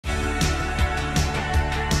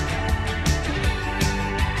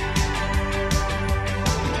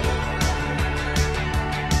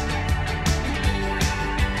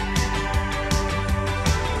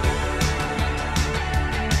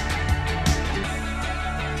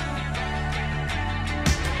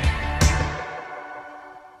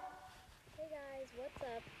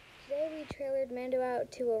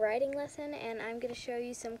to a riding lesson, and I'm going to show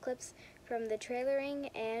you some clips from the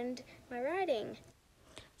trailering and my riding.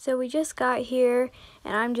 So we just got here,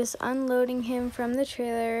 and I'm just unloading him from the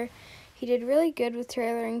trailer. He did really good with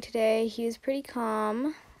trailering today. He was pretty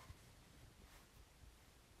calm.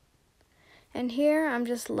 And here I'm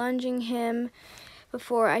just lunging him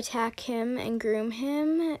before I tack him and groom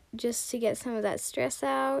him, just to get some of that stress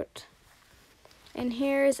out. And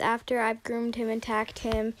here's after I've groomed him and tacked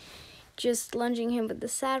him, just lunging him with the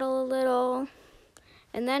saddle a little.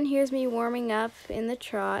 And then here's me warming up in the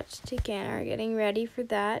trot to canter, getting ready for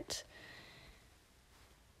that.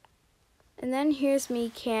 And then here's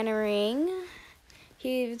me cantering.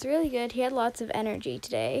 He was really good. He had lots of energy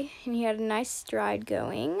today, and he had a nice stride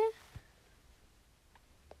going.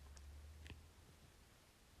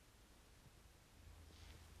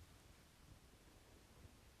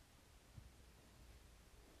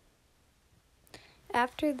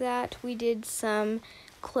 After that, we did some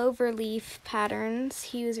clover leaf patterns.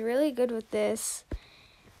 He was really good with this.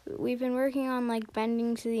 We've been working on like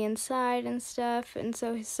bending to the inside and stuff, and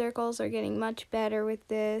so his circles are getting much better with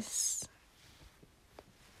this.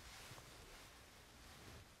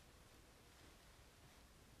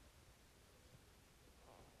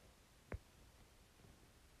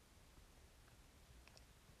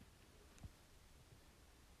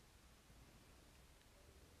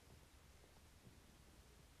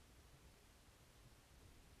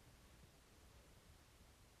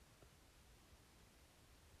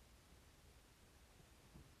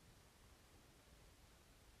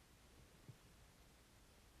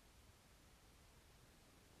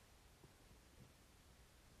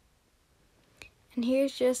 And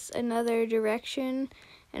here's just another direction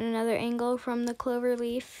and another angle from the clover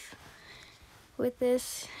leaf with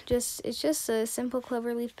this. It's just a simple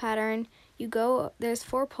clover leaf pattern. There's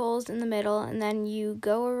 4 poles in the middle, and then you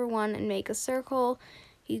go over one and make a circle.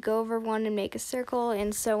 You go over one and make a circle,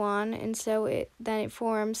 and so on. And so then it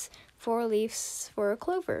forms 4 leaves for a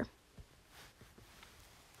clover.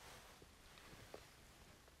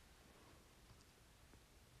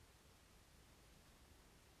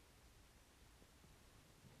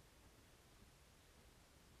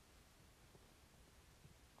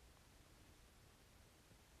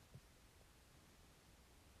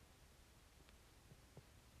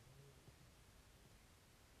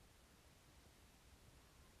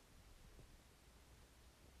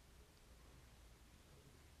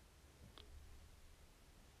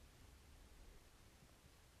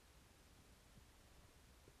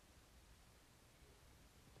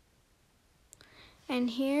 And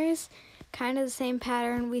here's kind of the same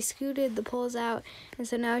pattern. We scooted the poles out, and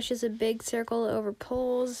so now it's just a big circle over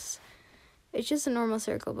poles. It's just a normal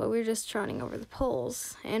circle, but we're just trotting over the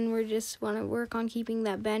poles, and we just want to work on keeping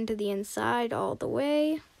that bend to the inside all the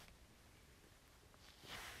way.